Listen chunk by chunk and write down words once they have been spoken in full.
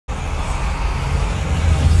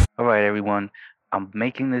All right, everyone. I'm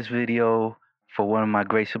making this video for one of my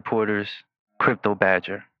great supporters, Crypto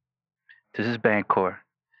Badger. This is Bancor.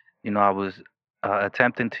 I was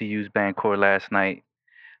attempting to use Bancor last night,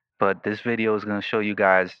 but this video is going to show you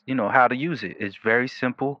guys, how to use it. It's very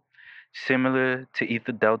simple, similar to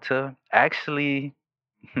EtherDelta. Actually,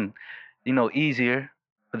 easier,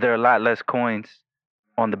 but there are a lot less coins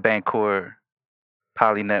on the Bancor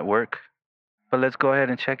Poly network. But let's go ahead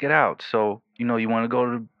and check it out. So, you want to go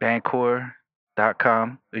to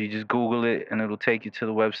bancor.com, or you just Google it and it'll take you to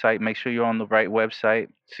the website. Make sure you're on the right website,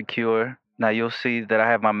 secure. Now you'll see that I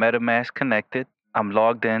have my Metamask connected. I'm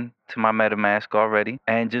logged in to my Metamask already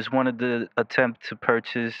and just wanted to attempt to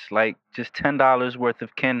purchase like just $10 worth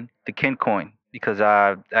of the KuCoin, because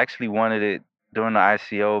I actually wanted it during the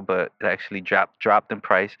ICO, but it actually dropped in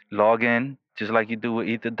price. Log in just like you do with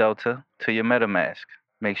EtherDelta to your Metamask.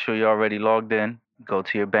 Make sure you're already logged in. Go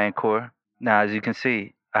to your Bancor. Now, as you can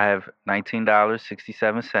see, I have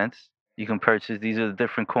 $19.67. You can purchase, these are the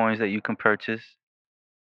different coins that you can purchase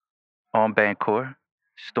on Bancor.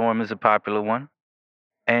 Storm is a popular one.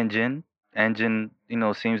 Engine,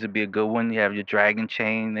 seems to be a good one. You have your Dragon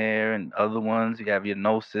Chain there and other ones. You have your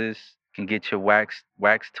Gnosis. You can get your wax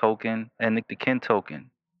token and the Kin token.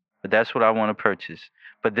 But that's what I want to purchase.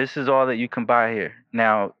 But this is all that you can buy here.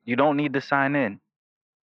 Now, you don't need to sign in,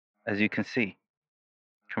 as you can see.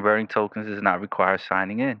 Converting tokens does not require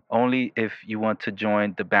signing in. Only if you want to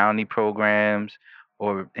join the bounty programs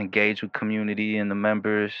or engage with community and the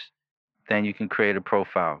members, then you can create a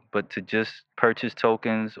profile. But to just purchase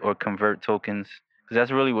tokens or convert tokens, because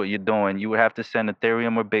that's really what you're doing, you would have to send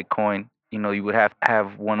Ethereum or Bitcoin. You would have to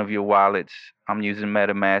have one of your wallets. I'm using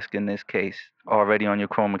MetaMask in this case, already on your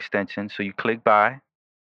Chrome extension. So you click buy.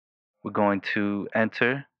 We're going to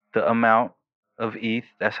enter the amount of ETH.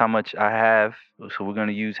 That's how much I have. So we're going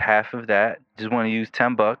to use half of that. Just want to use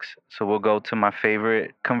 10 bucks. So we'll go to my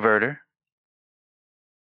favorite converter,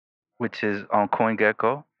 which is on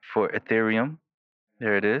CoinGecko for Ethereum.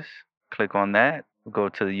 There it is. Click on that. We'll go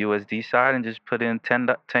to the USD side and just put in 10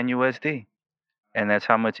 USD. And that's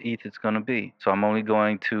how much ETH it's going to be. So I'm only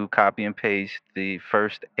going to copy and paste the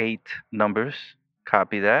first 8 numbers.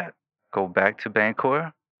 Copy that. Go back to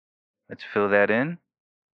Bancor. Let's fill that in.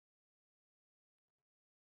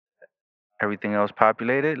 Everything else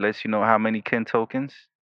populated lets you know how many Kin tokens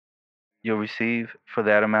you'll receive for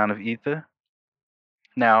that amount of Ether.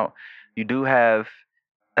 Now, you do have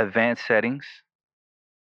advanced settings,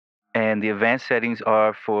 and the advanced settings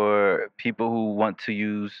are for people who want to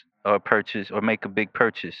use or purchase or make a big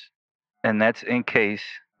purchase. And that's in case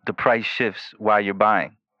the price shifts while you're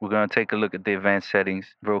buying. We're going to take a look at the advanced settings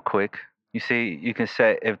real quick. You see, you can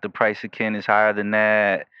set if the price of Kin is higher than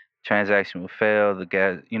that, transaction will fail, the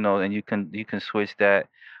gas, and you can switch that,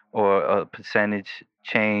 or a percentage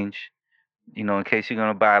change, in case you're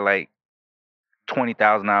going to buy like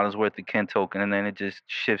 $20,000 worth of Kin token and then it just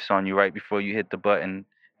shifts on you right before you hit the button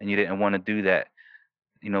and you didn't want to do that,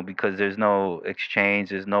 because there's no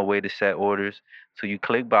exchange, there's no way to set orders. So you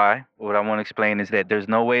click buy. What I want to explain is that there's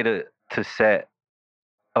no way to set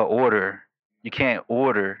a order. You can't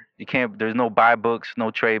order. There's no buy books,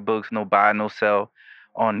 no trade books, no buy, no sell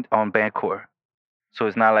on Bancor. So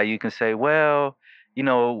it's not like you can say, well,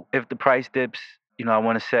 if the price dips, I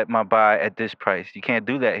want to set my buy at this price. You can't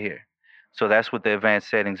do that here. So that's what the advanced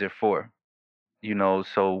settings are for.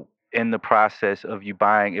 So in the process of you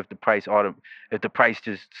buying, if the price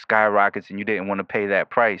just skyrockets and you didn't want to pay that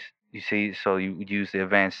price, you see, so you would use the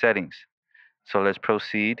advanced settings. So let's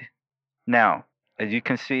proceed. Now, as you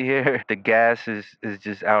can see here, the gas is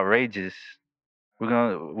just outrageous. I'm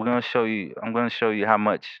gonna show you how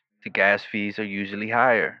much the gas fees are usually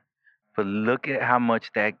higher. But look at how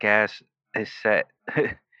much that gas is set.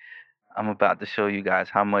 I'm about to show you guys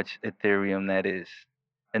how much Ethereum that is.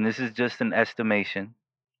 And this is just an estimation.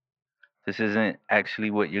 This isn't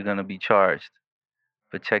actually what you're going to be charged.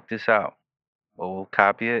 But check this out. Well, we'll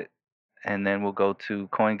copy it, and then we'll go to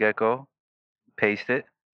CoinGecko, paste it,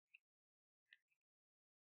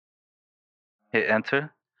 hit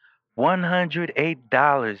enter.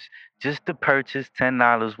 $108 just to purchase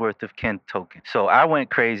 $10 worth of Kin token. So I went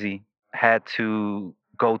crazy, had to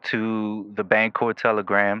go to the Bancor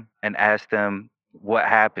Telegram and ask them what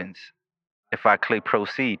happens if I click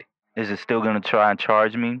proceed. Is it still gonna try and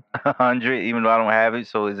charge me 100 even though I don't have it?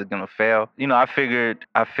 So is it gonna fail? I figured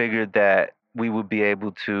that we would be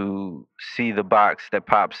able to see the box that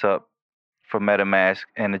pops up for MetaMask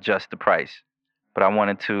and adjust the price. But I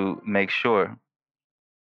wanted to make sure.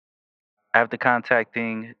 After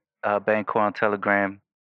contacting Bancor on Telegram,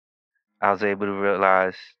 I was able to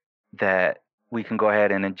realize that we can go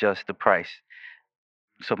ahead and adjust the price.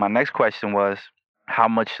 So my next question was, how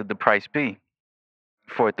much should the price be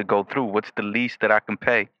for it to go through? What's the least that I can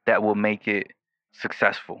pay that will make it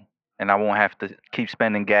successful? And I won't have to keep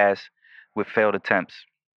spending gas with failed attempts.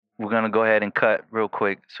 We're going to go ahead and cut real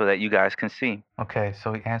quick so that you guys can see. Okay,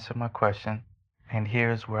 so he answered my question. And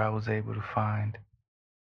here's where I was able to find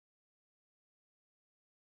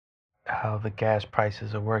how the gas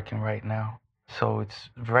prices are working right now. So it's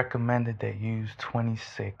recommended that you use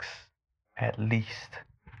 26, at least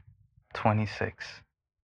 26.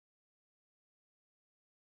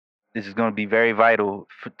 This is going to be very vital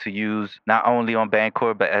to use not only on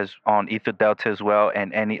Bancor, but as on EtherDelta as well,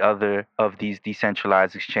 and any other of these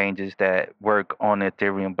decentralized exchanges that work on the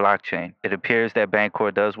Ethereum blockchain. It appears that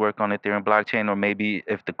Bancor does work on Ethereum blockchain, or maybe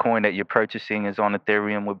if the coin that you're purchasing is on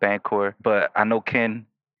Ethereum with Bancor. But I know Ken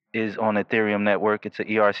is on Ethereum network. It's an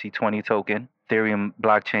ERC20 token. Ethereum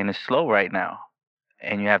blockchain is slow right now,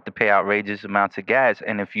 and you have to pay outrageous amounts of gas.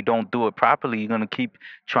 And if you don't do it properly, you're going to keep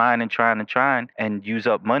trying and use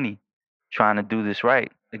up money trying to do this right.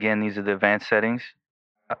 Again, these are the advanced settings.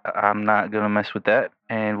 I'm not going to mess with that.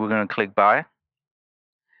 And we're going to click buy.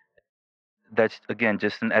 That's, again,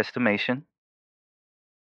 just an estimation.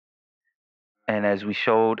 And as we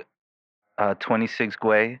showed, 26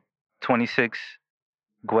 Gwei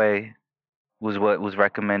was what was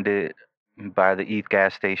recommended by the ETH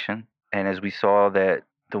gas station. And as we saw that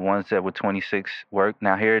the ones that were 26 worked.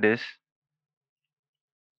 Now here it is.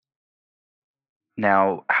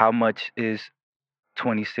 Now, how much is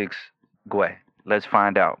 26 Gwei? Let's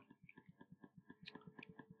find out.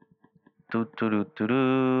 And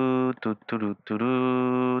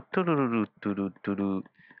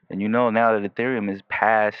you know now that Ethereum is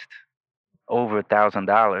past over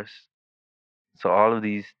 $1,000. So all of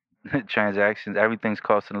these transactions, everything's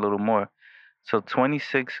costing a little more. So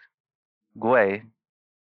 26 Gwei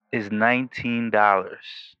is $19,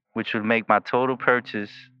 which would make my total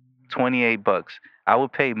purchase $28. I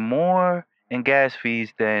would pay more in gas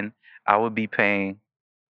fees than I would be paying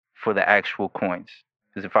for the actual coins.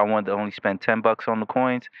 Because if I wanted to only spend $10 on the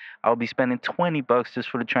coins, I would be spending $20 just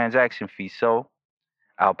for the transaction fee. So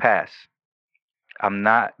I'll pass. I'm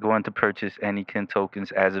not going to purchase any KIN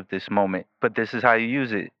tokens as of this moment. But this is how you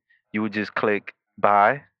use it. You would just click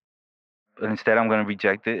buy. But instead, I'm going to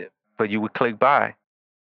reject it. But you would click buy.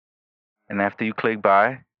 And after you click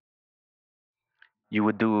buy, you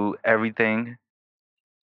would do everything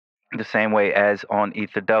the same way as on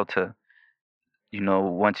EtherDelta. You know,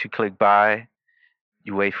 once you click buy,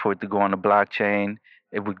 you wait for it to go on the blockchain.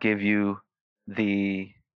 It would give you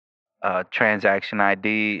the transaction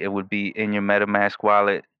ID. It would be in your Metamask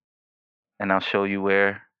wallet. And I'll show you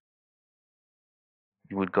where.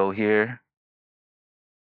 You would go here.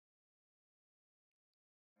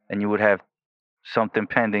 And you would have something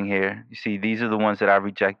pending here. You see, these are the ones that I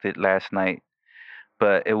rejected last night.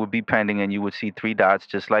 But it would be pending, and you would see 3 dots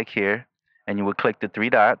just like here. And you would click the 3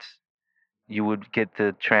 dots. You would get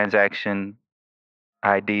the transaction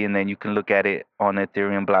ID, and then you can look at it on the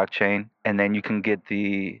Ethereum blockchain. And then you can get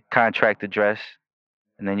the contract address.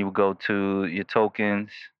 And then you would go to your tokens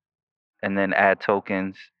and then add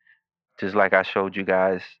tokens, just like I showed you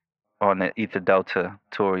guys on the EtherDelta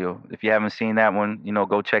tutorial. If you haven't seen that one, you know,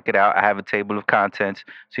 go check it out. I have a table of contents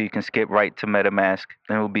so you can skip right to Metamask.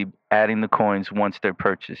 And we'll be adding the coins once they're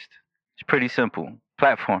purchased. It's pretty simple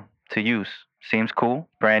platform to use. Seems cool,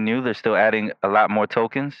 brand new. They're still adding a lot more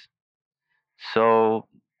tokens. So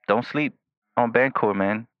don't sleep on Bancor,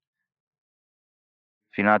 man.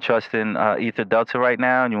 If you're not trusting EtherDelta right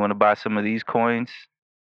now and you want to buy some of these coins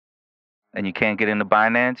and you can't get into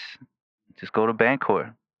Binance, just go to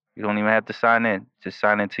Bancor. You don't even have to sign in. Just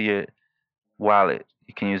sign into your wallet.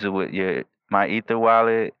 You can use it with your My Ether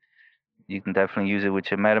wallet. You can definitely use it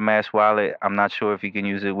with your MetaMask wallet. I'm not sure if you can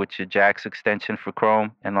use it with your Jax extension for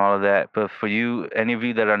Chrome and all of that. But for you, any of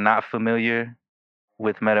you that are not familiar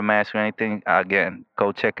with MetaMask or anything, again,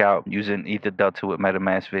 go check out using EtherDelta with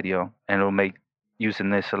MetaMask video, and it'll make using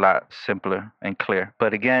this a lot simpler and clear.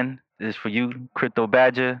 But again, this is for you, Crypto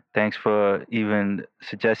Badger. Thanks for even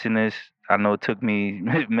suggesting this. I know it took me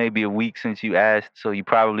maybe a week since you asked, so you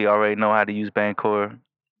probably already know how to use Bancor,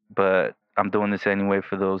 but I'm doing this anyway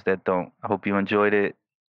for those that don't. I hope you enjoyed it.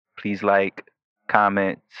 Please like,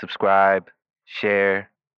 comment, subscribe, share,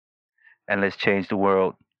 and let's change the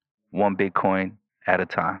world one Bitcoin at a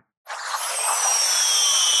time.